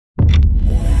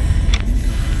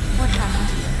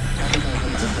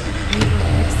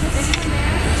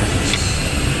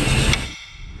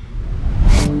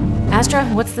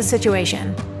Astra, what's the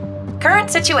situation? Current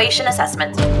situation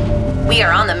assessment. We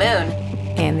are on the moon.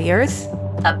 And the Earth?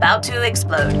 About to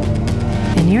explode.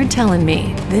 And you're telling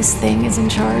me this thing is in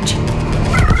charge?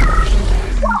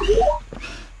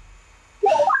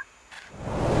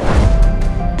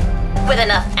 With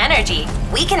enough energy,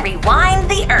 we can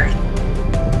rewind the Earth.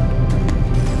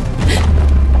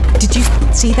 Did you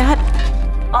see that?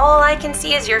 All I can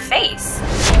see is your face.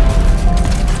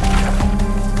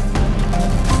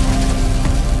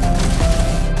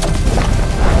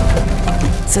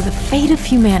 So the fate of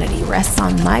humanity rests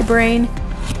on my brain,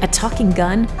 a talking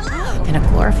gun, and a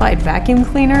glorified vacuum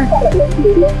cleaner?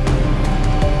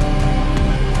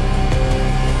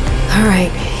 All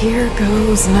right, here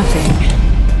goes nothing.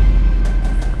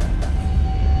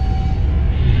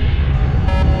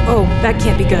 Oh, that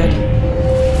can't be good.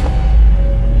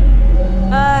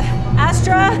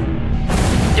 Astra?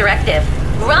 Directive,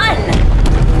 run!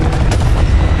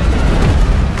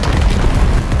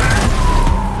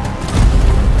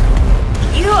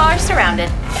 You are surrounded.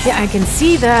 Yeah, I can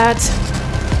see that.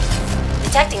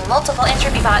 Detecting multiple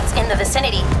entropy bots in the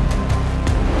vicinity.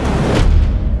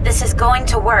 This is going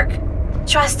to work.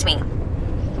 Trust me.